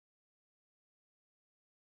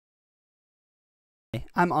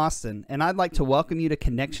I'm Austin, and I'd like to welcome you to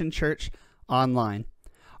Connection Church Online.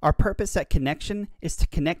 Our purpose at Connection is to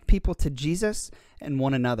connect people to Jesus and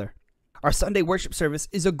one another. Our Sunday worship service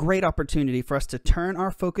is a great opportunity for us to turn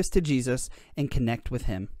our focus to Jesus and connect with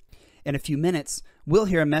Him. In a few minutes, we'll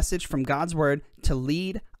hear a message from God's Word to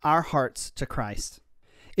lead our hearts to Christ.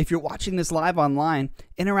 If you're watching this live online,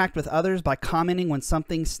 interact with others by commenting when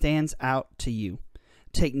something stands out to you.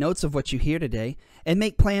 Take notes of what you hear today and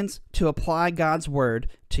make plans to apply God's Word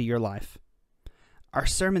to your life. Our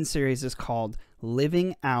sermon series is called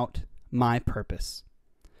Living Out My Purpose.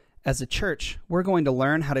 As a church, we're going to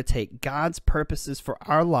learn how to take God's purposes for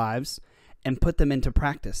our lives and put them into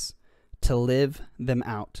practice, to live them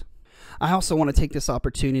out. I also want to take this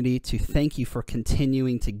opportunity to thank you for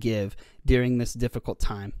continuing to give during this difficult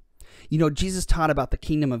time. You know, Jesus taught about the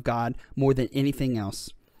kingdom of God more than anything else.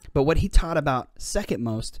 But what he taught about second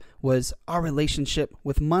most was our relationship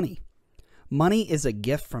with money. Money is a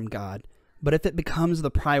gift from God, but if it becomes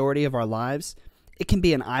the priority of our lives, it can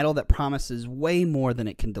be an idol that promises way more than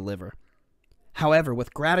it can deliver. However,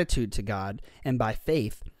 with gratitude to God and by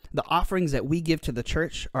faith, the offerings that we give to the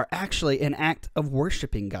church are actually an act of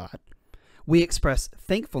worshiping God. We express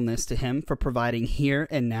thankfulness to Him for providing here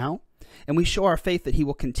and now, and we show our faith that He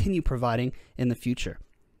will continue providing in the future.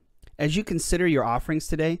 As you consider your offerings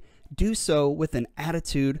today, do so with an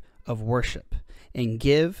attitude of worship and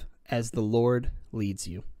give as the Lord leads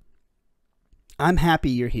you. I'm happy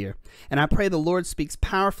you're here, and I pray the Lord speaks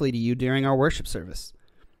powerfully to you during our worship service.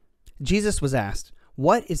 Jesus was asked,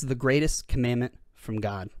 "What is the greatest commandment from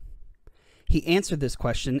God?" He answered this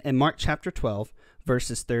question in Mark chapter 12,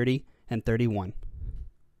 verses 30 and 31.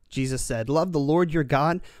 Jesus said, "Love the Lord your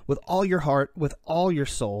God with all your heart, with all your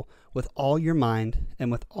soul, with all your mind,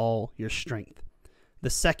 and with all your strength." The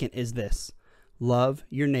second is this: love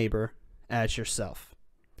your neighbor as yourself.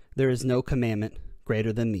 There is no commandment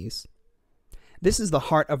greater than these. This is the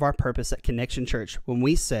heart of our purpose at Connection Church when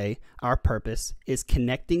we say our purpose is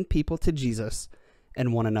connecting people to Jesus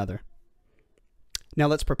and one another. Now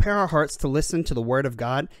let's prepare our hearts to listen to the Word of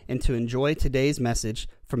God and to enjoy today's message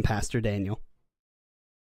from Pastor Daniel.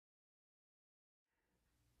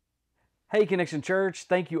 Hey, Connection Church.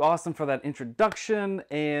 Thank you, Austin, for that introduction.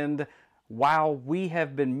 And while we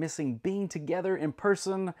have been missing being together in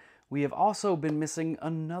person, we have also been missing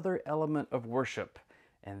another element of worship,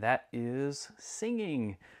 and that is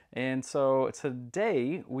singing. And so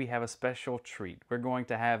today we have a special treat. We're going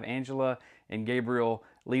to have Angela and Gabriel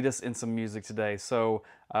lead us in some music today. So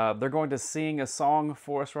they're going to sing a song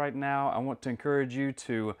for us right now. I want to encourage you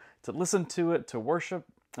to listen to it, to worship,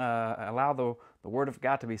 allow the Word of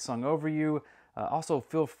God to be sung over you. Also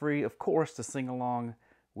feel free, of course, to sing along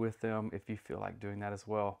with them if you feel like doing that as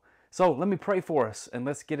well. So let me pray for us and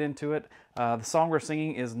let's get into it. The song we're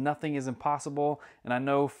singing is Nothing is Impossible. And I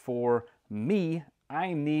know for me,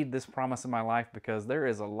 I need this promise in my life because there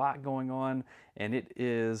is a lot going on, and it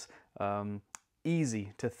is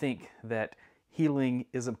easy to think that healing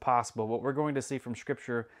is impossible. But we're going to see from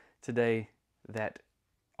Scripture today that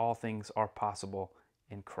all things are possible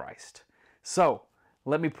in Christ. So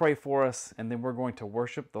let me pray for us, and then we're going to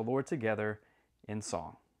worship the Lord together in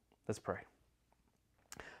song. Let's pray.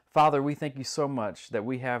 Father, we thank you so much that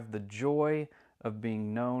we have the joy of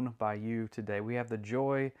being known by you today. We have the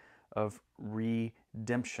joy of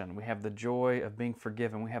redemption. We have the joy of being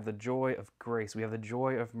forgiven. We have the joy of grace. We have the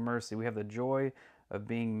joy of mercy. We have the joy of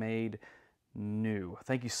being made new.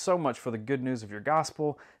 Thank you so much for the good news of your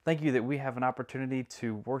gospel. Thank you that we have an opportunity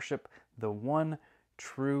to worship the one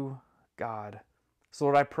true God. So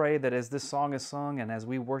Lord, I pray that as this song is sung and as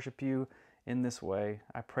we worship you in this way,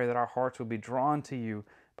 I pray that our hearts will be drawn to you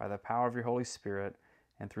by the power of your Holy Spirit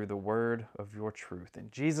and through the word of your truth. In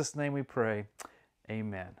Jesus' name we pray,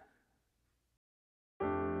 amen.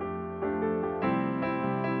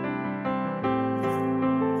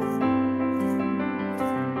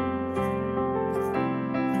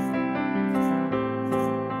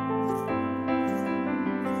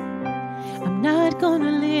 I'm not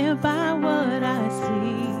gonna live by what I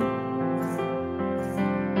see.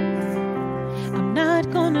 I'm not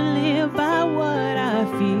gonna live by what I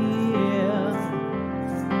feel.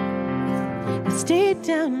 'Cause deep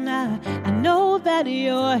down I know that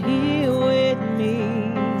you're here with me.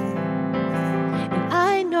 And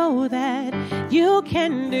I know that you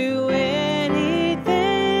can do anything.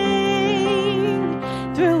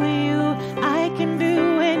 Through you I can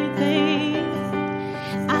do anything.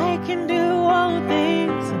 I can do all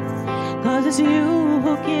things, 'cause it's you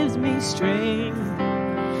who gives me strength.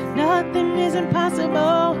 Nothing is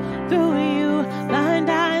impossible through you. Blind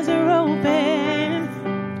eyes are open,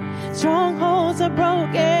 strongholds are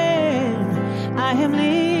broken. I I am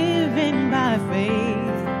living by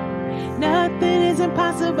faith. Nothing is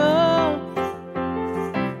impossible.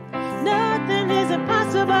 Nothing is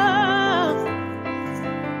impossible.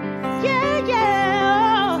 Yeah,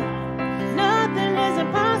 yeah. Nothing is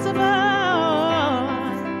impossible.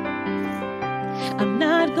 I'm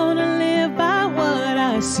not gonna live by what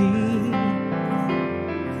I see.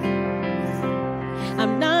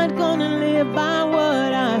 I'm not gonna live by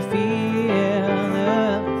what I feel.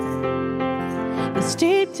 This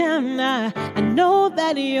deep down, I know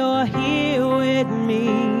that you're here with me.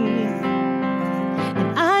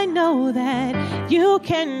 And I know that you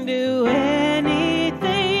can do anything.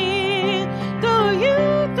 Through you,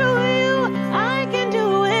 I can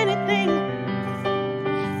do anything.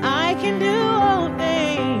 I can do all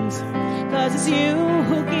things, 'cause it's you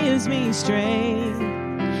who gives me strength.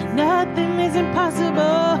 Nothing is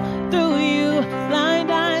impossible through you.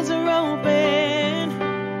 Blind eyes are open,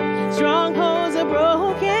 strongholds are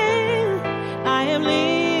broken. I am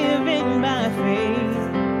living by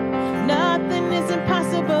faith. Nothing is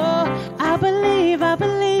impossible. I believe, I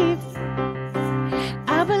believe.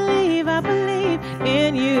 I believe, I believe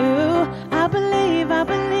in you. I believe, I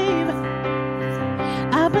believe.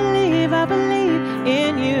 I believe, I believe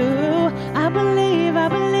in you. I believe, I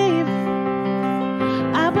believe.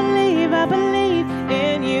 I believe, I believe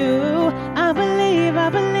in you. I believe, I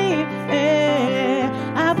believe. Yeah.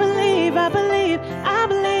 I believe, I believe. I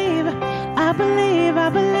believe, I believe, I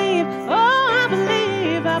believe. Oh, I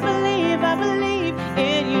believe, I believe, I believe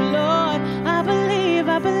in you, Lord. I believe,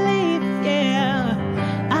 yeah.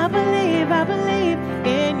 I believe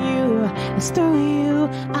in you. It's through you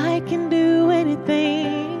I can do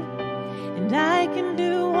anything, and I can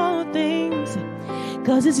do all things,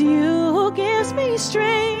 'cause it's you who gives me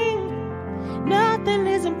strength. Nothing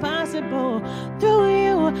is impossible through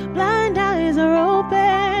you. Blind eyes are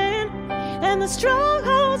open, and the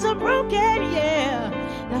strongholds are broken, yeah.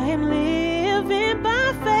 I am living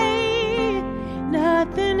by faith.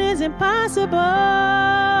 Nothing is impossible.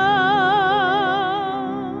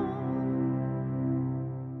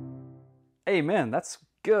 Amen. That's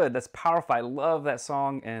good. That's powerful. I love that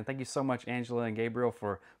song, and thank you so much, Angela and Gabriel,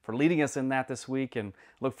 for leading us in that this week, and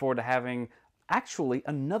look forward to having actually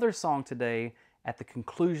another song today at the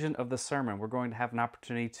conclusion of the sermon. We're going to have an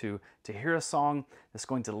opportunity to hear a song that's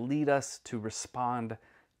going to lead us to respond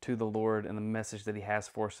to the Lord and the message that He has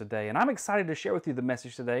for us today. And I'm excited to share with you the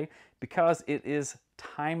message today because it is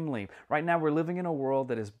timely. Right now we're living in a world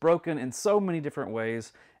that is broken in so many different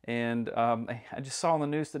ways. And I just saw on the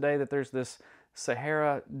news today that there's this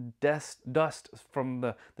Sahara dust from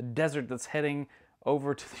the desert that's heading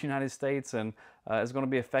over to the United States and is going to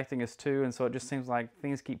be affecting us too. And so it just seems like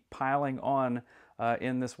things keep piling on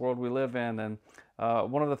in this world we live in. And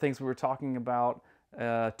one of the things we were talking about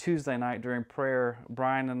Tuesday night during prayer,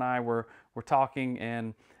 Brian and I were talking,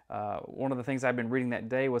 and one of the things I've been reading that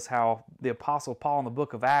day was how the Apostle Paul in the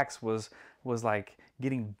book of Acts was like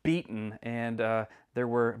getting beaten, and there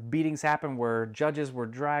were beatings happen where judges were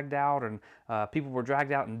dragged out and people were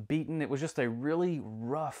dragged out and beaten. It was just a really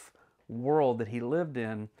rough world that he lived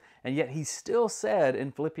in, and yet he still said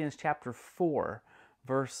in Philippians chapter 4,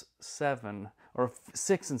 verse 7, or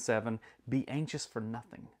 6 and 7, be anxious for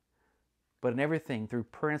nothing, but in everything through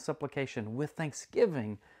prayer and supplication with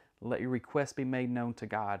thanksgiving, let your requests be made known to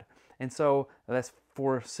God. And so that's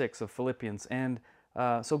 4:6 of Philippians. And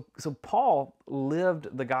so Paul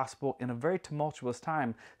lived the gospel in a very tumultuous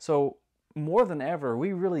time. So more than ever,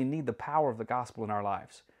 we really need the power of the gospel in our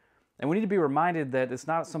lives. And we need to be reminded that it's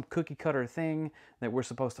not some cookie cutter thing that we're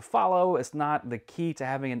supposed to follow. It's not the key to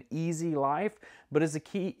having an easy life, but it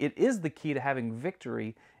is the key to having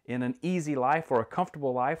victory in an easy life or a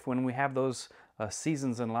comfortable life when we have those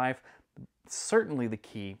seasons in life. Certainly the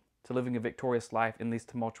key to living a victorious life in these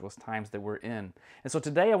tumultuous times that we're in. And so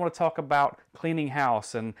today I want to talk about cleaning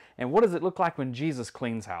house and what does it look like when Jesus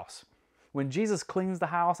cleans house? When Jesus cleans the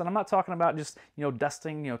house, and I'm not talking about just,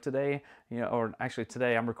 dusting, today, or actually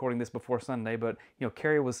today, I'm recording this before Sunday, but,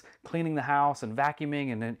 Carrie was cleaning the house and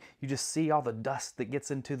vacuuming, and then you just see all the dust that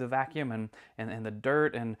gets into the vacuum and the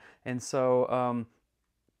dirt, and so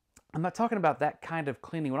I'm not talking about that kind of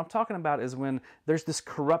cleaning. What I'm talking about is when there's this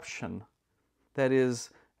corruption that is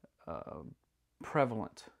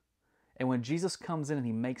prevalent, and when Jesus comes in and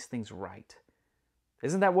He makes things right.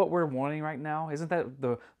 Isn't that what we're wanting right now? Isn't that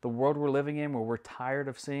the world we're living in, where we're tired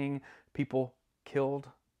of seeing people killed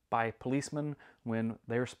by policemen when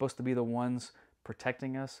they're supposed to be the ones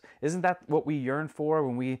protecting us? Isn't that what we yearn for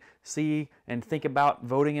when we see and think about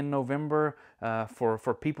voting in November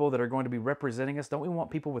for people that are going to be representing us? Don't we want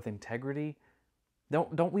people with integrity?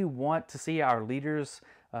 Don't we want to see our leaders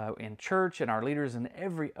in church and our leaders in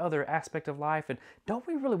every other aspect of life. And don't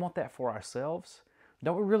we really want that for ourselves?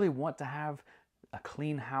 Don't we really want to have a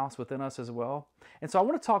clean house within us as well? And so I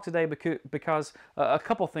want to talk today because a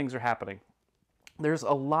couple things are happening. There's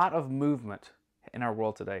a lot of movement in our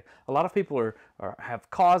world today. A lot of people have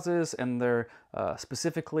causes, and they're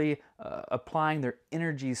specifically applying their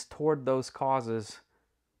energies toward those causes.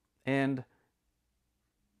 And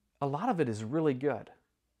a lot of it is really good,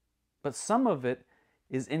 but some of it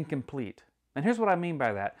is incomplete. And here's what I mean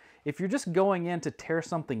by that. If you're just going in to tear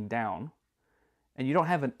something down and you don't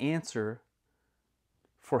have an answer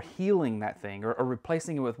for healing that thing or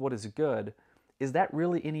replacing it with what is good, is that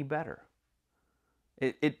really any better?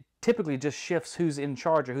 It typically just shifts who's in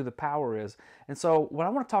charge or who the power is. And so what I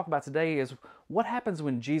want to talk about today is what happens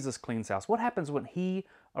when Jesus cleans house? What happens when he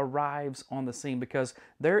arrives on the scene? Because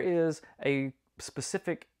there is a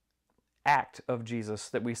specific act of Jesus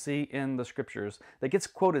that we see in the scriptures that gets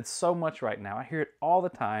quoted so much right now. I hear it all the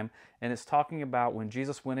time, and it's talking about when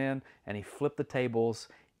Jesus went in and he flipped the tables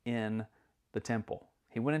in the temple.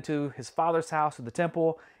 He went into his Father's house at the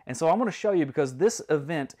temple. And so I want to show you, because this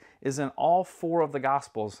event is in all four of the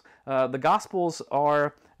Gospels. The Gospels are,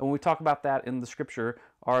 and when we talk about that in the scripture,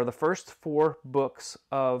 are the first four books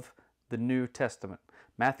of the New Testament.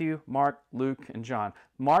 Matthew, Mark, Luke, and John.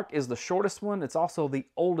 Mark is the shortest one. It's also the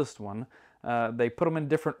oldest one. They put them in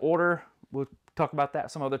different order. We'll talk about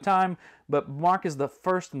that some other time. But Mark is the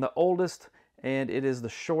first and the oldest, and it is the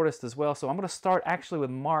shortest as well. So I'm going to start actually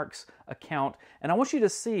with Mark's account. And I want you to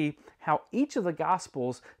see how each of the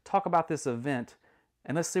Gospels talk about this event.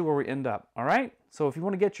 And let's see where we end up. All right? So if you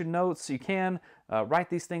want to get your notes, you can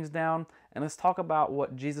write these things down. And let's talk about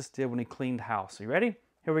what Jesus did when he cleaned house. Are you ready?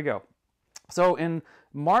 Here we go. So in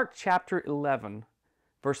Mark chapter 11,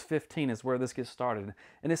 verse 15 is where this gets started.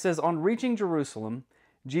 And it says, on reaching Jerusalem,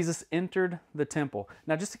 Jesus entered the temple.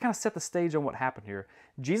 Now, just to kind of set the stage on what happened here,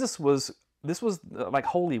 this was like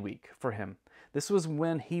Holy Week for him. This was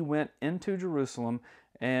when he went into Jerusalem,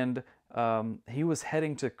 and he was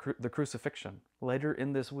heading to the crucifixion later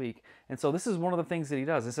in this week. And so this is one of the things that he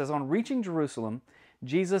does. It says, on reaching Jerusalem,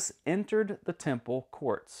 Jesus entered the temple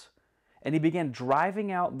courts, and he began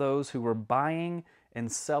driving out those who were buying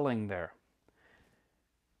and selling there.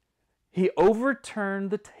 He overturned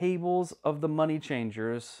the tables of the money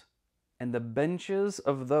changers and the benches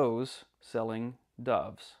of those selling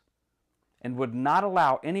doves, and would not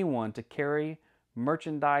allow anyone to carry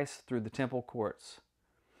merchandise through the temple courts.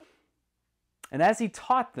 And as he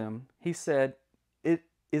taught them, he said,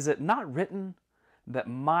 is it not written that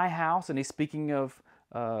my house, and he's speaking of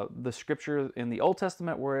the scripture in the Old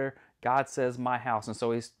Testament where God says my house, and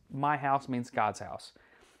so my house means God's house.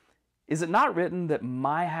 Is it not written that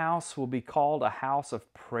my house will be called a house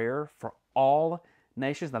of prayer for all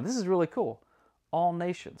nations? Now this is really cool. All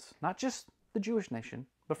nations, not just the Jewish nation,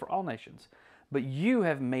 but for all nations. But you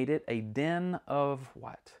have made it a den of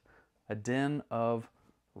what? A den of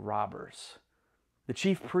robbers. The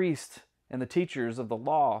chief priests and the teachers of the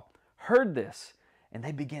law heard this, and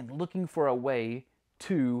they began looking for a way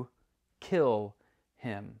to kill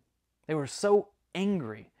him. They were so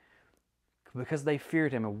angry because they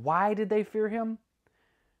feared him. And why did they fear him?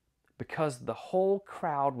 Because the whole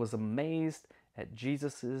crowd was amazed at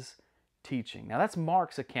Jesus' teaching. Now that's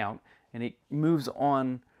Mark's account, and it moves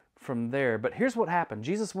on from there. But here's what happened.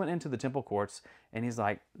 Jesus went into the temple courts, and he's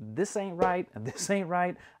like, this ain't right, and this ain't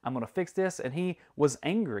right. I'm going to fix this. And he was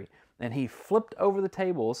angry, and he flipped over the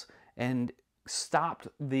tables and stopped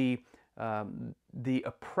the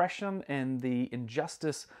oppression and the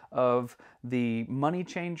injustice of the money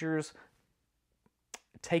changers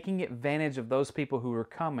taking advantage of those people who were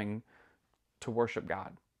coming to worship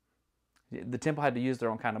God. The temple had to use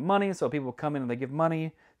their own kind of money, so people would come in and they give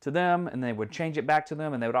money to them, and they would change it back to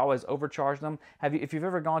them, and they would always overcharge them. If you've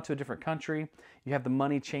ever gone to a different country, you have the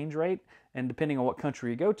money change rate, and depending on what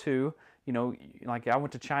country you go to, you know, like I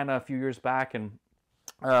went to China a few years back, and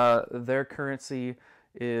their currency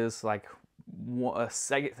is like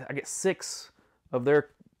I get 6 of their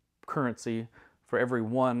currency for every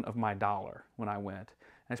 1 of my dollar when I went.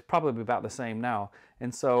 And it's probably about the same now.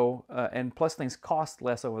 And so, and plus things cost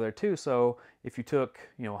less over there too. So if you took,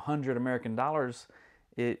 100 American dollars,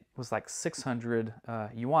 it was like 600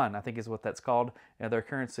 yuan, I think is what that's called, their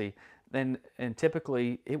currency. And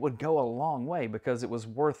typically it would go a long way because it was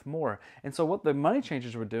worth more. And so what the money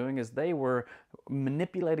changers were doing is they were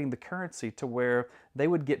manipulating the currency to where they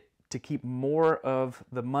would get to keep more of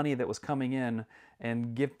the money that was coming in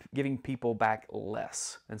and giving people back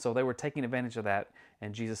less. And so they were taking advantage of that.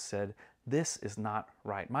 And Jesus said, this is not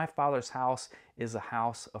right. My Father's house is a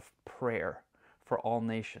house of prayer for all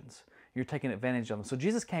nations. you're taking advantage of them. So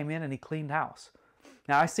Jesus came in and he cleaned house.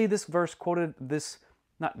 Now I see this verse quoted,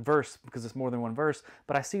 not verse because it's more than one verse,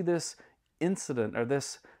 but I see this incident or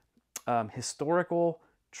this historical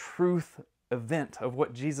truth event of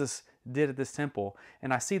what Jesus did at this temple.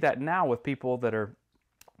 And I see that now with people that are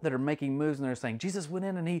making moves and they're saying, Jesus went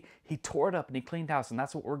in and he tore it up and he cleaned house, and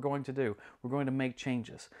that's what we're going to do. We're going to make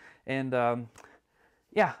changes. And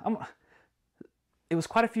it was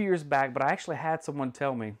quite a few years back, but I actually had someone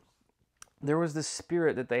tell me there was this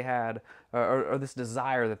spirit that they had, or this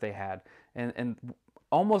desire that they had, and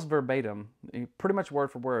almost verbatim, pretty much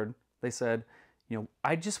word for word, they said,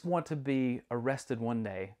 I just want to be arrested one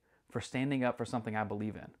day for standing up for something I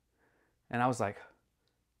believe in. And I was like,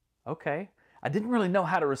 okay. I didn't really know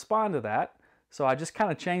how to respond to that, so I just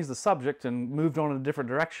kind of changed the subject and moved on in a different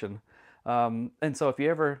direction. And so if you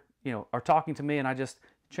ever, are talking to me and I just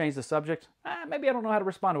change the subject, maybe I don't know how to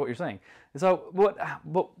respond to what you're saying. And so what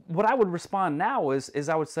I would respond now is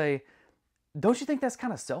I would say, don't you think that's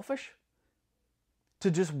kind of selfish?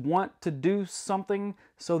 To just want to do something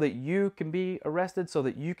so that you can be arrested, so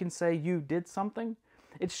that you can say you did something?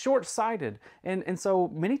 It's short-sighted. And so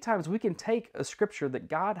many times we can take a scripture that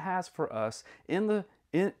God has for us in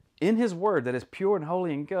His Word that is pure and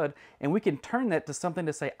holy and good, and we can turn that to something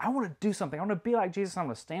to say, I want to do something. I want to be like Jesus. I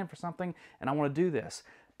want to stand for something, and I want to do this.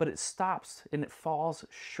 But it stops and it falls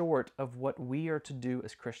short of what we are to do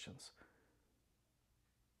as Christians.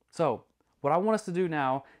 So what I want us to do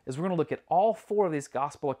now is we're going to look at all 4 of these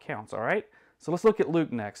gospel accounts, all right? So let's look at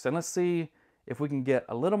Luke next, and let's see if we can get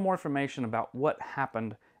a little more information about what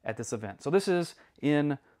happened at this event. So this is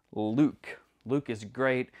in Luke. Luke is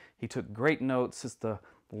great. He took great notes. It's the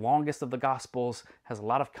longest of the Gospels, has a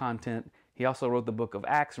lot of content. He also wrote the book of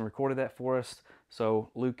Acts and recorded that for us. So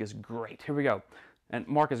Luke is great. Here we go. And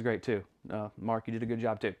Mark is great too. Mark, you did a good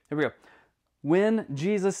job too. Here we go. When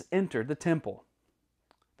Jesus entered the temple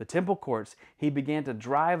courts, he began to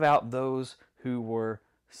drive out those who were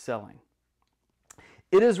selling.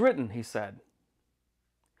 It is written, he said,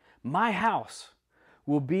 my house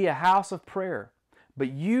will be a house of prayer,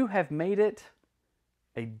 but you have made it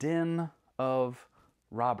a den of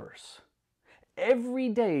robbers. Every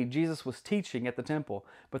day Jesus was teaching at the temple,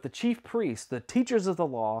 but the chief priests, the teachers of the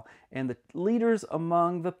law, and the leaders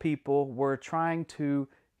among the people were trying to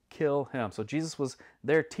kill him. So Jesus was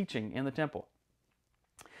there teaching in the temple.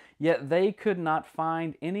 Yet they could not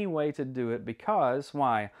find any way to do it because,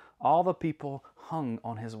 why? All the people hung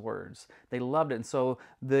on his words. They loved it. And so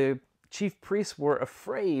the chief priests were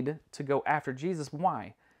afraid to go after Jesus.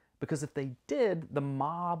 Why? Because if they did, the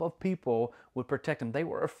mob of people would protect him. They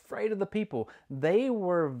were afraid of the people. They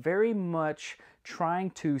were very much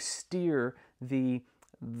trying to steer the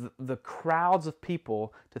crowds of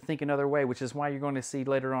people to think another way, which is why you're going to see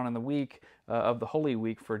later on in the week of the Holy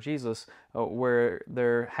Week for Jesus, where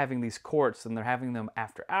they're having these courts and they're having them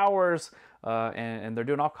after hours, and they're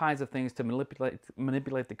doing all kinds of things to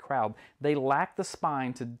manipulate the crowd. They lacked the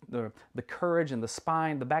spine, the courage and the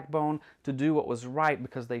spine, the backbone to do what was right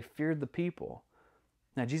because they feared the people.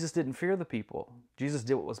 Now, Jesus didn't fear the people. Jesus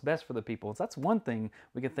did what was best for the people. So that's one thing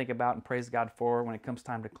we can think about and praise God for when it comes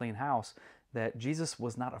time to clean house, that Jesus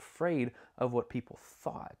was not afraid of what people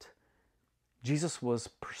thought. Jesus was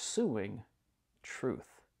pursuing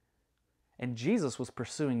truth. And Jesus was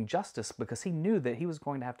pursuing justice because he knew that he was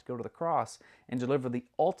going to have to go to the cross and deliver the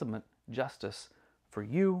ultimate justice for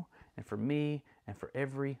you and for me and for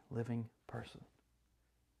every living person.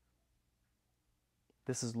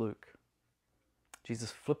 This is Luke.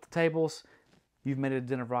 Jesus flipped the tables. You've made it a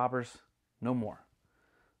den of robbers. No more.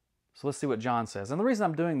 So let's see what John says. And the reason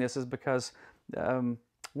I'm doing this is because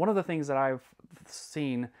one of the things that I've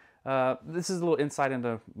seen, this is a little insight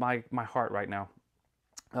into my heart right now.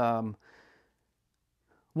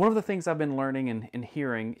 One of the things I've been learning and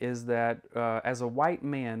hearing is that as a white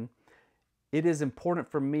man, it is important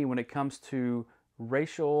for me when it comes to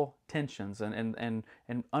racial tensions and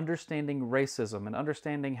understanding racism and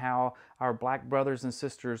understanding how our black brothers and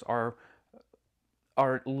sisters are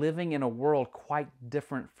living in a world quite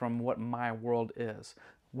different from what my world is.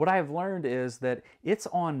 What I've learned is that it's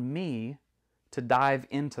on me to dive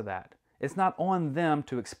into that. It's not on them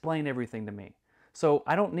to explain everything to me. So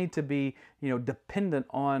I don't need to be, dependent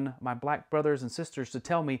on my black brothers and sisters to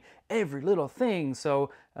tell me every little thing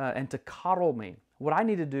and to coddle me. What I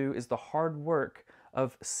need to do is the hard work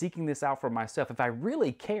of seeking this out for myself. If I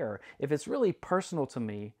really care, if it's really personal to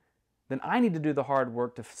me, then I need to do the hard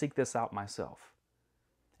work to seek this out myself.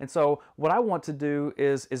 And so what I want to do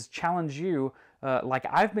is challenge you, like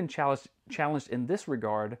I've been challenged in this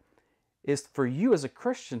regard, is for you as a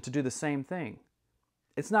Christian to do the same thing.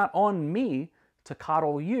 It's not on me to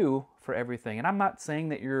coddle you for everything. And I'm not saying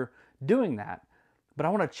that you're doing that, but I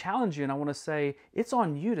want to challenge you and I want to say it's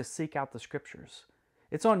on you to seek out the scriptures.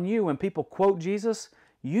 It's on you when people quote Jesus,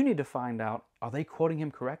 you need to find out, are they quoting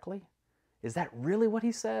him correctly? Is that really what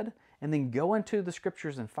he said? And then go into the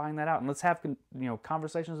scriptures and find that out. And let's have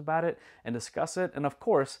conversations about it and discuss it. And of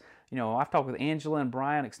course, I've talked with Angela and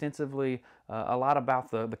Brian extensively a lot about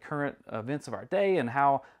the current events of our day and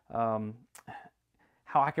how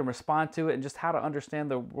I can respond to it and just how to understand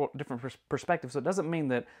the different perspectives. So it doesn't mean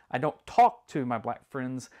that I don't talk to my black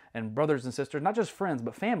friends and brothers and sisters, not just friends,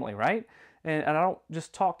 but family, right? And I don't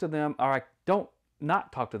just talk to them, or I don't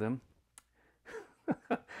not talk to them.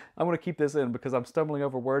 I'm going to keep this in because I'm stumbling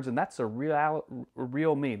over words, and that's the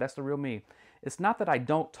real me. That's the real me. It's not that I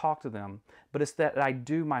don't talk to them, but it's that I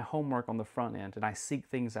do my homework on the front end and I seek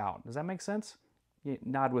things out. Does that make sense? You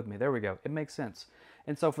nod with me. There we go. It makes sense.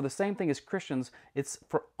 And so for the same thing as Christians, it's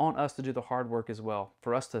on us to do the hard work as well,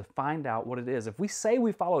 for us to find out what it is. If we say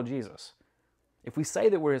we follow Jesus, if we say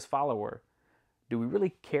that we're his follower, do we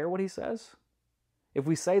really care what he says? If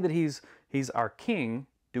we say that he's our king,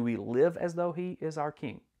 do we live as though he is our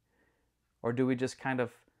king? Or do we just kind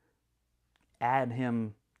of add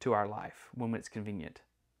him to our life when it's convenient?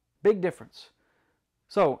 Big difference.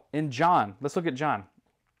 So in John, let's look at John.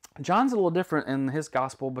 John's a little different in his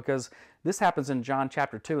gospel because this happens in John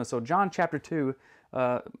chapter 2. And so John chapter 2,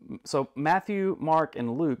 so Matthew, Mark,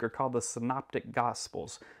 and Luke are called the synoptic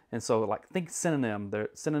gospels. And so think synonym. The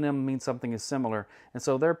synonym means something is similar. And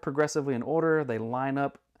so they're progressively in order. They line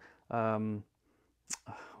up,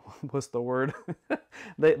 what's the word?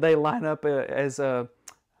 they line up as,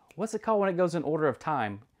 what's it called when it goes in order of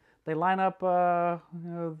time? They line up, oh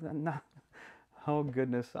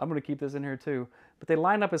goodness, I'm going to keep this in here too. But they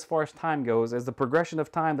line up as far as time goes. As the progression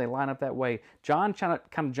of time, they line up that way. John kind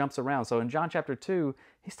of jumps around. So in John chapter 2,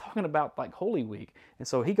 he's talking about like Holy Week. And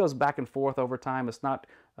so he goes back and forth over time. It's not,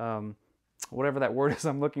 whatever that word is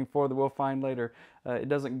I'm looking for that we'll find later. It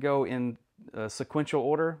doesn't go in sequential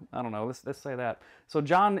order. I don't know. Let's say that. So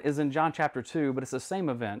John is in John chapter 2, but it's the same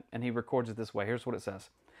event, and he records it this way. Here's what it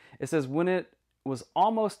says. It says, when it was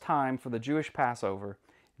almost time for the Jewish Passover,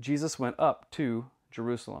 Jesus went up to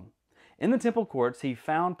Jerusalem. In the temple courts, he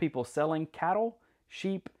found people selling cattle,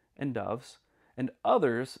 sheep, and doves, and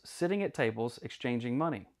others sitting at tables exchanging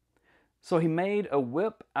money. So he made a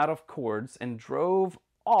whip out of cords and drove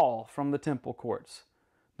all from the temple courts,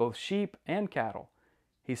 both sheep and cattle.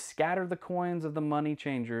 He scattered the coins of the money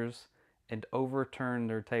changers and overturned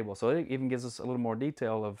their tables. So it even gives us a little more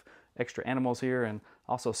detail of extra animals here and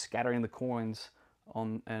also scattering the coins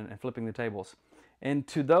on and flipping the tables. And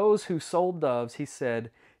to those who sold doves, he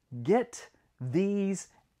said, "Get these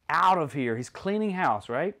out of here." He's cleaning house,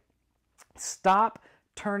 right? "Stop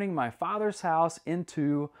turning my Father's house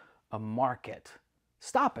into a market."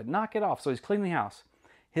 Stop it, knock it off. So he's cleaning house.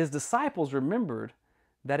 His disciples remembered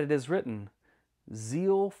that it is written,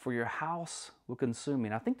 "Zeal for your house will consume me."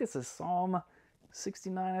 And I think this is Psalm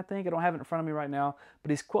 69, I think. I don't have it in front of me right now.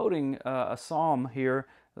 But he's quoting a psalm here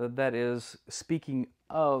that is speaking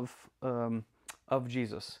of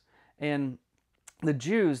Jesus. And the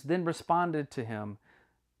Jews then responded to him,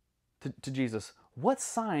 to Jesus, "What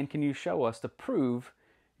sign can you show us to prove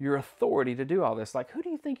your authority to do all this?" Like, who do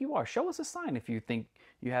you think you are? Show us a sign if you think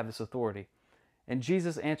you have this authority. And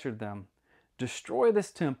Jesus answered them, "Destroy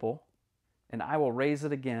this temple, and I will raise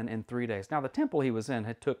it again in 3 days." Now, the temple he was in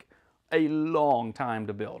had took a long time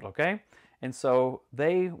to build, okay? And so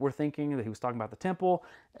they were thinking that he was talking about the temple.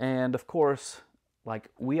 And of course,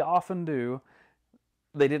 like we often do,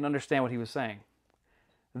 they didn't understand what he was saying.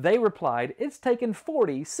 They replied, "It's taken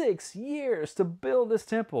 46 years to build this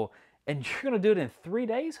temple, and you're going to do it in 3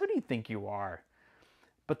 days? Who do you think you are?"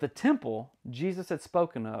 But the temple Jesus had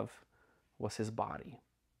spoken of was his body.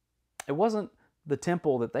 It wasn't the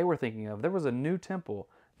temple that they were thinking of. There was a new temple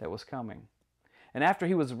that was coming. And after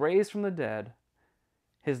he was raised from the dead,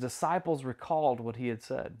 his disciples recalled what he had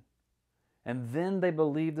said. And then they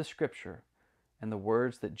believed the scripture and the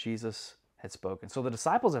words that Jesus had spoken. So the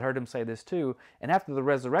disciples had heard him say this too. And after the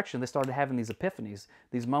resurrection, they started having these epiphanies,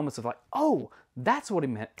 these moments of like, oh, that's what he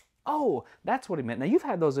meant. Oh, that's what he meant. Now you've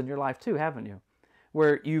had those in your life too, haven't you?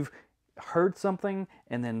 Where you've heard something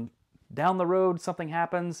and then down the road something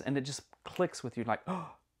happens and it just clicks with you like,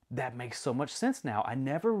 oh, that makes so much sense now. I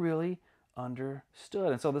never really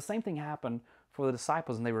understood. And so the same thing happened for the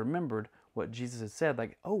disciples, and they remembered what Jesus had said,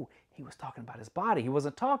 like, oh, he was talking about his body. He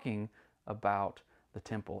wasn't talking about the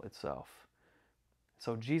temple itself.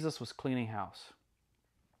 So Jesus was cleaning house.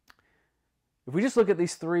 If we just look at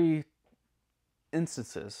these three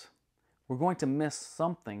instances, we're going to miss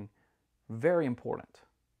something very important.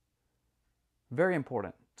 Very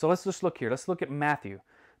important. So let's just look here. Let's look at Matthew.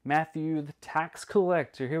 Matthew, the tax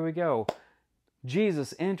collector. Here we go.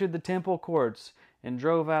 Jesus entered the temple courts and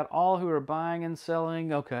drove out all who were buying and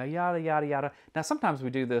selling. Okay, yada, yada, yada. Now, sometimes we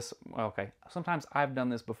do this. Okay, sometimes I've done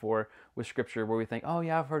this before with Scripture where we think, oh,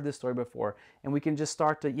 yeah, I've heard this story before. And we can just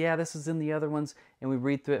start to, yeah, this is in the other ones. And we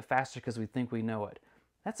read through it faster because we think we know it.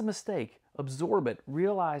 That's a mistake. Absorb it.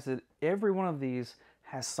 Realize that every one of these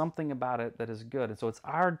has something about it that is good. And so it's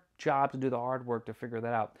our job to do the hard work to figure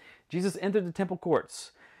that out. Jesus entered the temple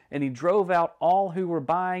courts, and he drove out all who were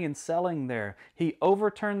buying and selling there. He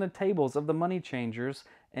overturned the tables of the money changers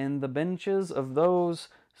and the benches of those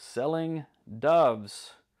selling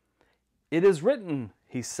doves. It is written,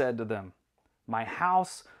 he said to them, my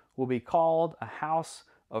house will be called a house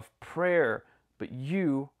of prayer, but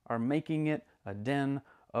you are making it a den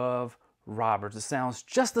of robbers. It sounds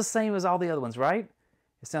just the same as all the other ones, right?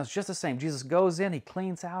 It sounds just the same. Jesus goes in, he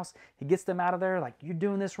cleans house, he gets them out of there like, you're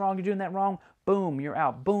doing this wrong, you're doing that wrong. Boom, you're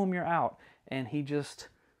out. Boom, you're out. And he just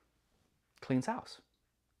cleans house.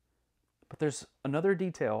 But there's another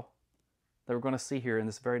detail that we're going to see here in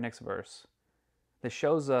this very next verse that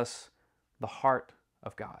shows us the heart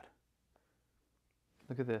of God.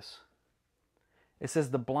 Look at this. It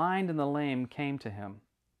says, the blind and the lame came to him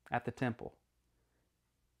at the temple,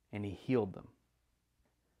 and he healed them.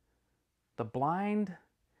 The blind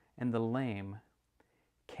and the lame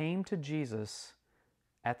came to Jesus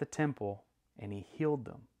at the temple, and he healed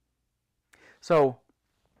them. So,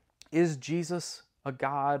 is Jesus a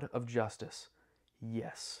God of justice?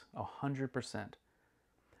 Yes, 100%.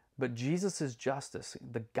 But Jesus' justice,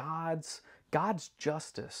 God's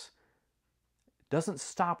justice, doesn't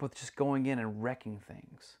stop with just going in and wrecking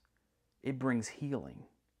things. It brings healing.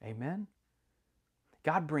 Amen?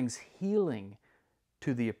 God brings healing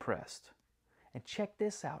to the oppressed. And check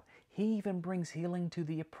this out. He even brings healing to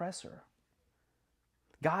the oppressor.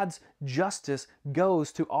 God's justice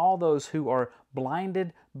goes to all those who are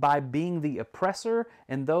blinded by being the oppressor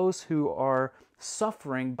and those who are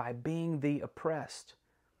suffering by being the oppressed.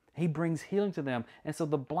 He brings healing to them. And so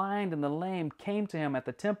the blind and the lame came to him at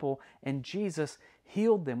the temple, and Jesus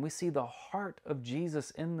healed them. We see the heart of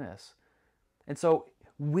Jesus in this. And so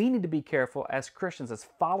we need to be careful as Christians, as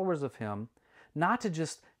followers of him, not to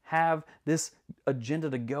just have this agenda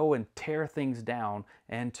to go and tear things down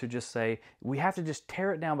and to just say, we have to just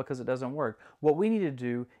tear it down because it doesn't work. What we need to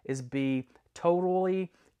do is be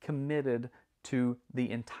totally committed to the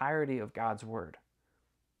entirety of God's Word.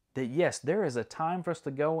 That yes, there is a time for us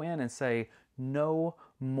to go in and say, no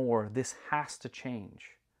more, this has to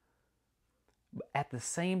change. At the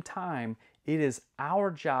same time, it is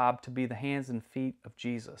our job to be the hands and feet of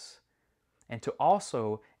Jesus and to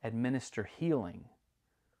also administer healing.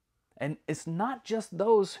 And it's not just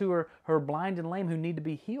those who are blind and lame who need to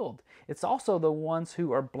be healed. It's also the ones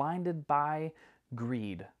who are blinded by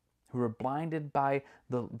greed, who are blinded by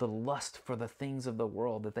the lust for the things of the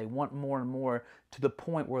world, that they want more and more to the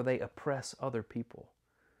point where they oppress other people.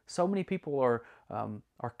 So many people are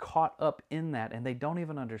caught up in that and they don't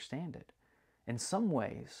even understand it. In some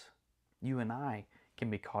ways, you and I can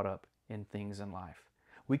be caught up in things in life.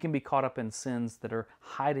 We can be caught up in sins that are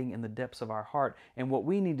hiding in the depths of our heart. And what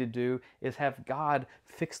we need to do is have God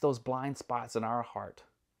fix those blind spots in our heart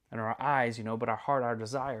and our eyes, but our heart, our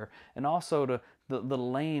desire. And also the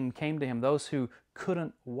lame came to him, those who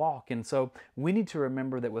couldn't walk. And so we need to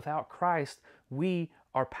remember that without Christ, we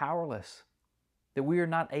are powerless. That we are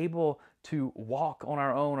not able to walk on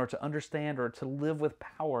our own or to understand or to live with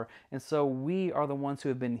power. And so we are the ones who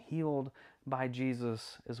have been healed by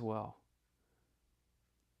Jesus as well.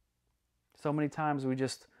 So many times we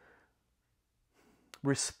just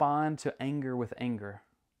respond to anger with anger.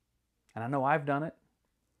 And I know I've done it.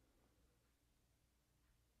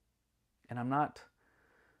 And I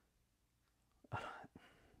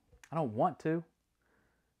don't want to.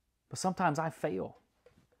 But sometimes I fail.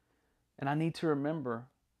 And I need to remember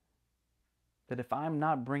that if I'm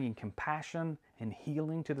not bringing compassion and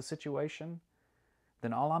healing to the situation,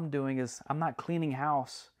 then all I'm doing is I'm not cleaning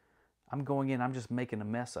house. I'm going in, I'm just making a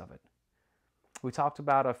mess of it. We talked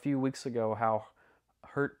about a few weeks ago how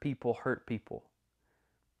hurt people hurt people.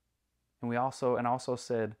 And we also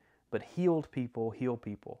said, but healed people heal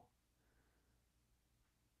people.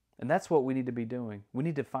 And that's what we need to be doing. We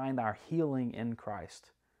need to find our healing in Christ.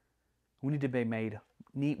 We need to be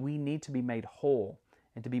made whole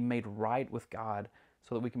and to be made right with God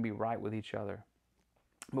so that we can be right with each other.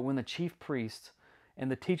 But when the chief priests and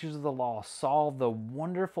the teachers of the law saw the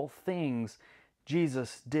wonderful things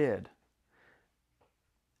Jesus did,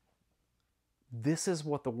 this is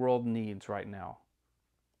what the world needs right now.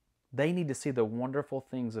 They need to see the wonderful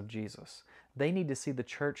things of Jesus. They need to see the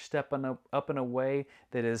church stepping up in a way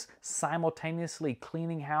that is simultaneously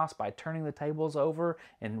cleaning house by turning the tables over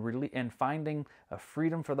and finding a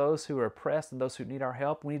freedom for those who are oppressed and those who need our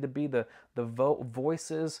help. We need to be the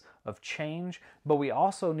voices of change, but we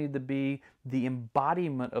also need to be the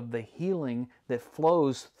embodiment of the healing that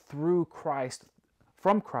flows through Christ,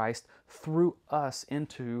 from Christ, through us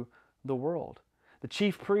into the world. The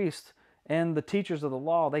chief priest and the teachers of the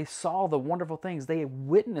law, they saw the wonderful things. They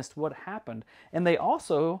witnessed what happened. And they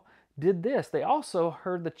also did this. They also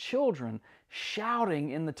heard the children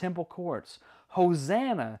shouting in the temple courts,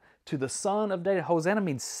 Hosanna to the Son of David. Hosanna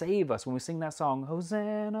means save us. When we sing that song,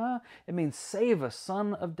 Hosanna, it means save us,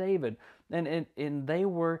 Son of David. And they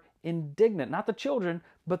were indignant. Not the children,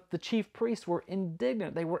 but the chief priests were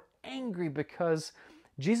indignant. They were angry because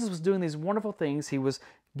Jesus was doing these wonderful things. He was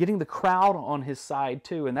getting the crowd on his side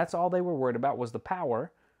too, and that's all they were worried about was the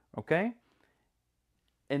power, okay?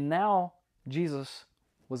 And now Jesus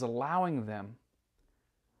was allowing them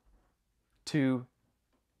to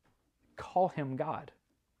call him God,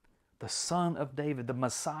 the Son of David, the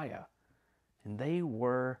Messiah. And they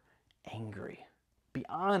were angry,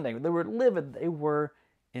 beyond angry. They were livid. They were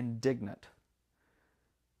indignant.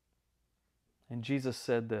 And Jesus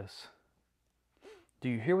said this, "Do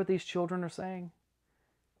you hear what these children are saying?"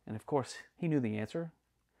 And of course, he knew the answer.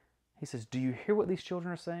 He says, "Do you hear what these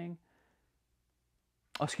children are saying?"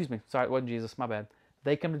 Oh, excuse me. Sorry, it wasn't Jesus. My bad.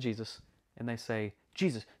 They come to Jesus and they say,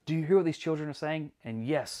 "Jesus, do you hear what these children are saying?" And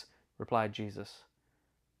yes, replied Jesus.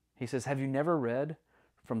 He says, "Have you never read,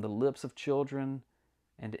 from the lips of children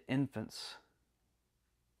and infants,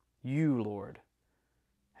 you, Lord,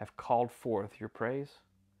 have called forth your praise?"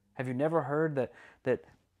 Have you never heard that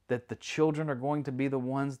the children are going to be the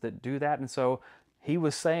ones that do that? And so he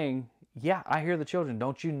was saying, yeah, I hear the children.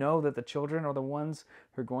 Don't you know that the children are the ones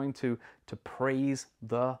who are going to praise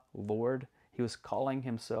the Lord? He was calling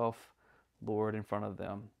himself Lord in front of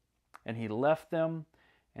them. And he left them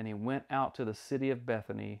and he went out to the city of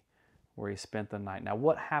Bethany where he spent the night. Now,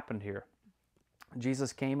 what happened here?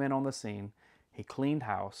 Jesus came in on the scene. He cleaned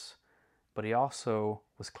house, but he also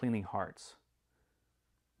was cleaning hearts.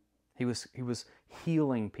 He was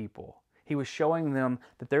healing people. He was showing them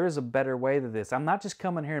that there is a better way to this. I'm not just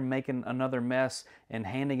coming here and making another mess and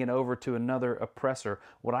handing it over to another oppressor.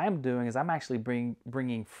 What I am doing is I'm actually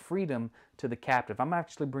bringing freedom to the captive. I'm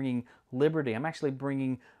actually bringing liberty. I'm actually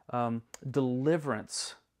bringing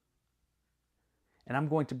deliverance. And I'm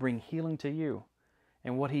going to bring healing to you.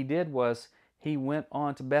 And what he did was he went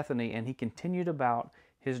on to Bethany and he continued about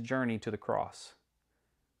his journey to the cross.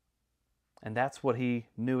 And that's what he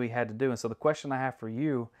knew he had to do. And so the question I have for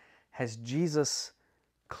you, has Jesus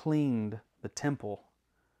cleaned the temple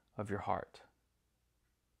of your heart?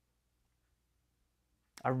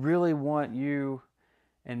 I really want you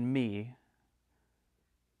and me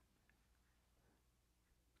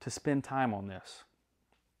to spend time on this.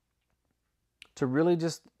 To really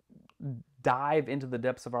just dive into the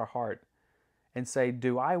depths of our heart and say,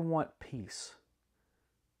 do I want peace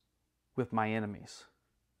with my enemies?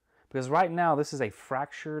 Because right now, this is a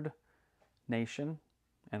fractured nation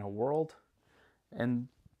and a world, and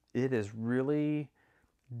it is really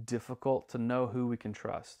difficult to know who we can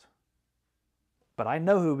trust. But I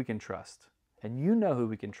know who we can trust, and you know who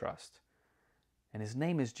we can trust, and his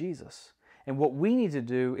name is Jesus. And what we need to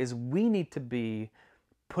do is we need to be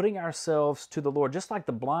putting ourselves to the Lord. Just like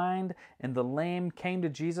the blind and the lame came to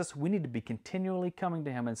Jesus, we need to be continually coming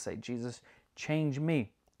to him and say, Jesus, change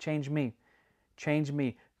me, change me, change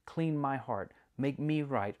me, clean my heart. Make me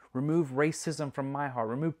right. Remove racism from my heart.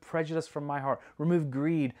 Remove prejudice from my heart. Remove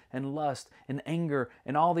greed and lust and anger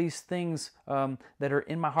and all these things that are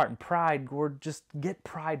in my heart. And pride, Lord, just get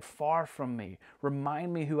pride far from me.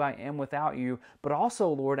 Remind me who I am without you. But also,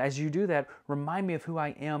 Lord, as you do that, remind me of who I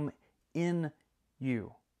am in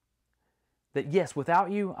you. That yes,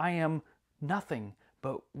 without you, I am nothing.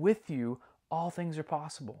 But with you, all things are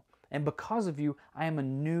possible. And because of you, I am a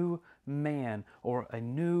new man or a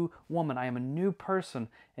new woman. I am a new person.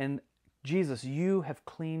 And Jesus, you have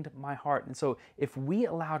cleaned my heart. And so if we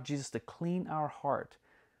allow Jesus to clean our heart,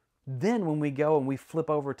 then when we go and we flip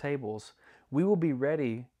over tables, we will be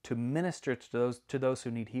ready to minister to those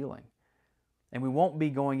who need healing. And we won't be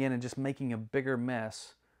going in and just making a bigger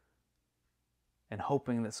mess and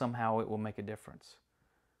hoping that somehow it will make a difference.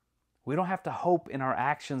 We don't have to hope in our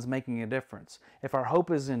actions making a difference. If our hope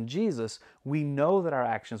is in Jesus, we know that our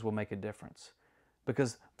actions will make a difference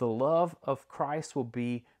because the love of Christ will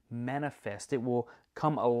be manifest. It will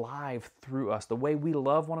come alive through us. The way we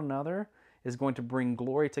love one another is going to bring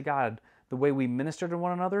glory to God. The way we minister to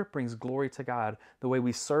one another brings glory to God. The way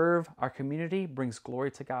we serve our community brings glory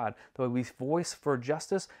to God. The way we voice for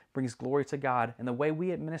justice brings glory to God. And the way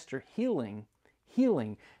we administer healing,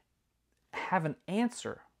 have an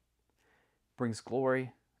answer, brings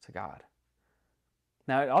glory to God.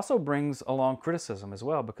 Now, it also brings along criticism as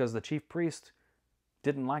well, because the chief priest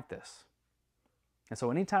didn't like this. And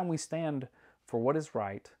so anytime we stand for what is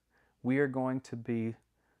right, we are going to be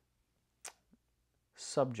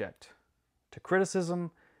subject to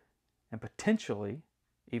criticism and potentially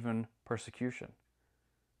even persecution.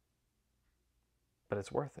 But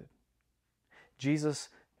it's worth it. Jesus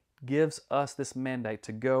gives us this mandate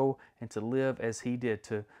to go and to live as he did,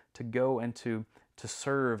 to go and to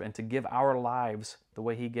serve and to give our lives the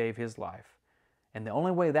way he gave his life. And the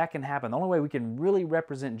only way that can happen, the only way we can really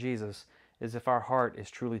represent Jesus, is if our heart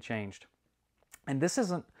is truly changed. And this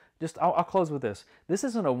isn't just, I'll close with this. This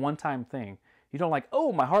isn't a one-time thing. You don't like,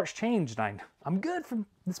 oh, my heart's changed, I'm good from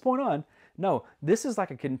this point on. No, this is like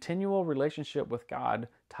a continual relationship with God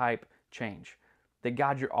type change. That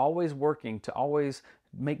God, you're always working to always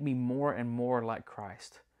make me more and more like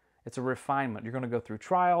Christ. It's a refinement. You're going to go through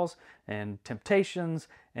trials and temptations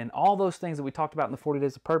and all those things that we talked about in the 40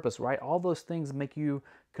 Days of Purpose, right? All those things make you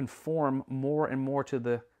conform more and more to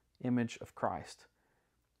the image of Christ.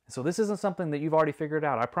 So this isn't something that you've already figured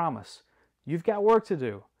out, I promise. You've got work to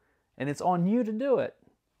do. And it's on you to do it.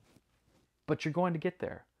 But you're going to get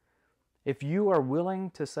there. If you are willing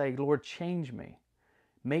to say, Lord, change me.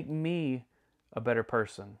 Make me a better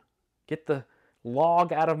person. Get the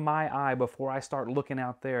log out of my eye before I start looking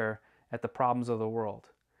out there at the problems of the world.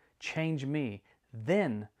 Change me.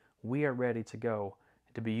 Then we are ready to go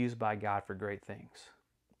to be used by God for great things.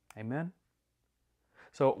 Amen?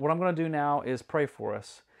 So what I'm going to do now is pray for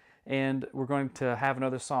us. And we're going to have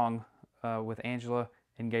another song with Angela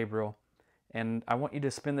and Gabriel. And I want you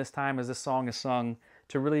to spend this time as this song is sung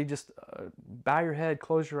to really just bow your head,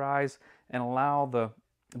 close your eyes, and allow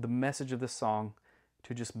the message of this song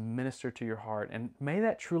to just minister to your heart. And may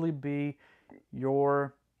that truly be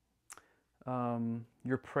your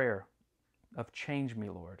prayer of change me,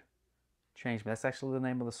 Lord. Change me. That's actually the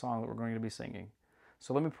name of the song that we're going to be singing.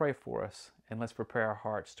 So let me pray for us, and let's prepare our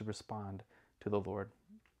hearts to respond to the Lord.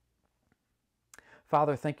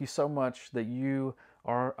 Father, thank you so much that you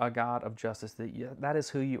are a God of justice, that is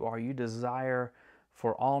who you are. You desire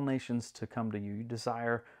for all nations to come to you. You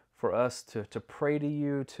desire for us to pray to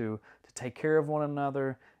you, to take care of one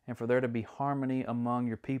another, and for there to be harmony among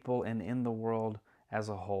your people and in the world as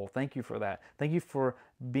a whole. Thank you for that. Thank you for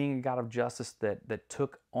being a God of justice that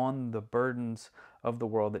took on the burdens of the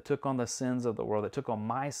world, that took on the sins of the world, that took on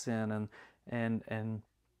my sin and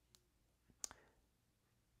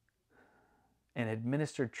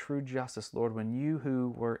administered true justice, Lord, when you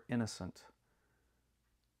who were innocent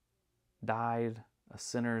died a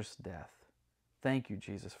sinner's death. Thank you,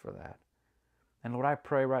 Jesus, for that. And Lord, I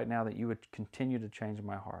pray right now that you would continue to change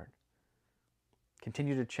my heart.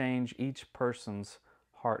 Continue to change each person's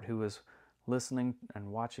heart who is listening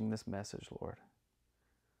and watching this message, Lord.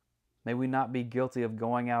 May we not be guilty of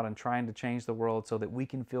going out and trying to change the world so that we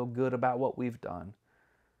can feel good about what we've done.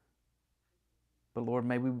 But Lord,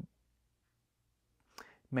 may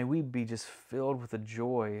we be just filled with the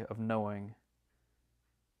joy of knowing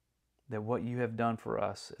that what you have done for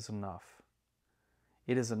us is enough.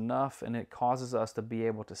 It is enough, and it causes us to be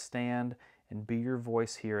able to stand and be your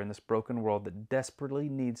voice here in this broken world that desperately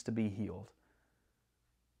needs to be healed.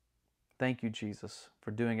 Thank you, Jesus, for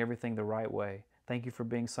doing everything the right way. Thank you for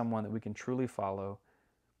being someone that we can truly follow.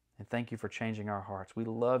 And thank you for changing our hearts. We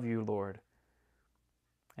love you, Lord.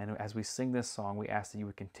 And as we sing this song, we ask that you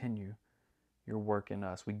would continue your work in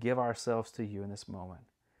us. We give ourselves to you in this moment.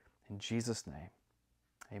 In Jesus' name,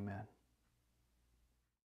 amen.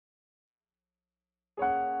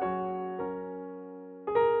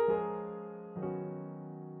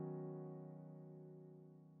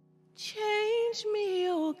 Change me,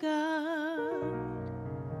 oh God.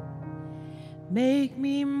 Make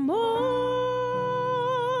me more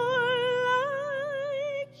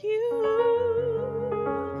like you.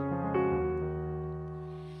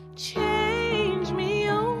 Change me,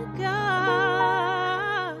 oh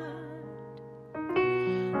God.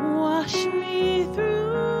 Wash me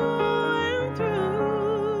through and through.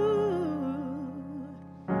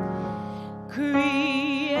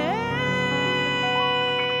 Create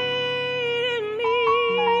in me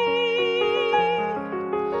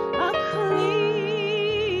a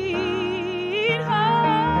clean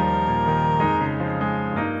heart,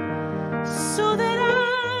 so that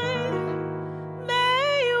I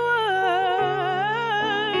may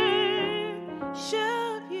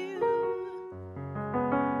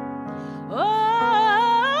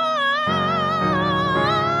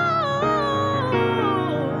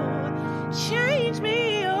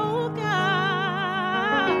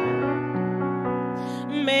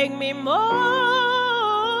Make me more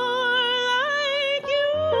like you.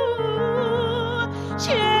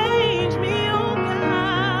 Change me, oh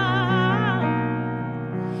God.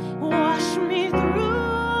 Wash me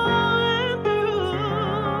through and through.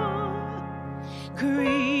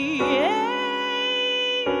 Create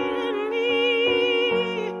in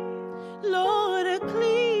me, Lord, a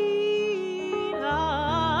clean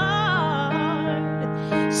heart,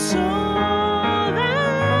 so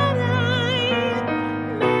that I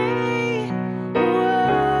may worship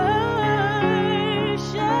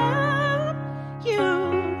you.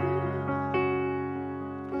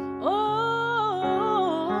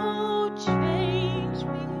 Oh, change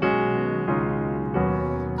me.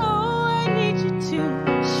 Oh, I need you to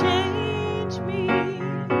change me.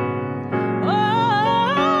 Oh,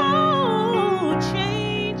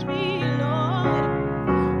 change me, Lord.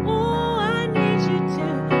 Oh, I need you to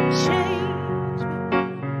change me.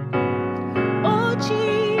 Oh,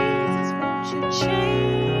 Jesus, won't you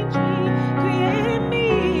change me? Create in me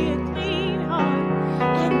a clean heart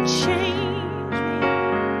and change me.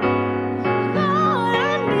 Lord, I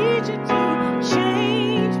need you to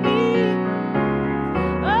change me.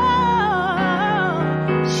 Oh,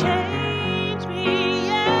 change me,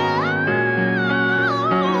 yeah.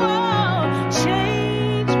 Oh,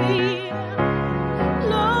 change me,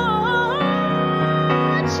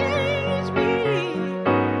 Lord, change me.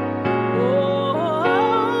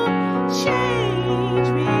 Oh, change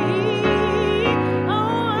me. Oh, I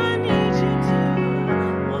need you to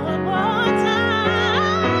one more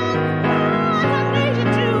time. Lord, I need you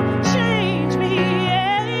to change me.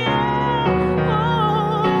 Yeah.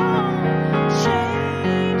 Oh,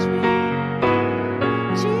 change me.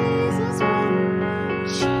 Jesus, won't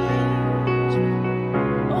change me.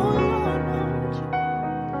 Oh, Lord, won't you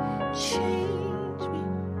change me?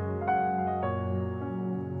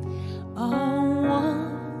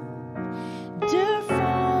 Oh,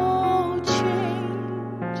 wonderful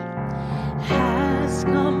change has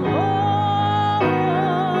come over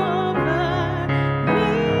me.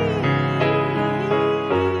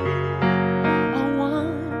 A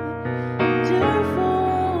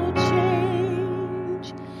wonderful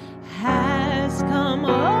change has come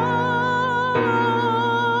over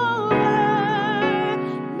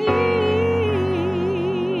me.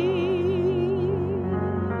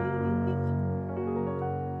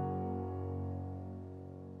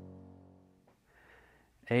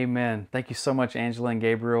 Amen. Thank you so much, Angela and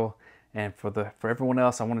Gabriel. And for everyone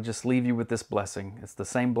else, I want to just leave you with this blessing. It's the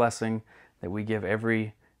same blessing that we give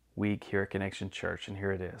every week here at Connection Church, and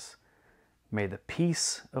here it is. May the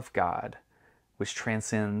peace of God, which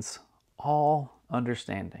transcends all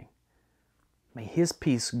understanding, may His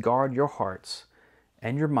peace guard your hearts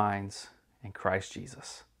and your minds in Christ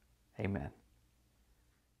Jesus. Amen.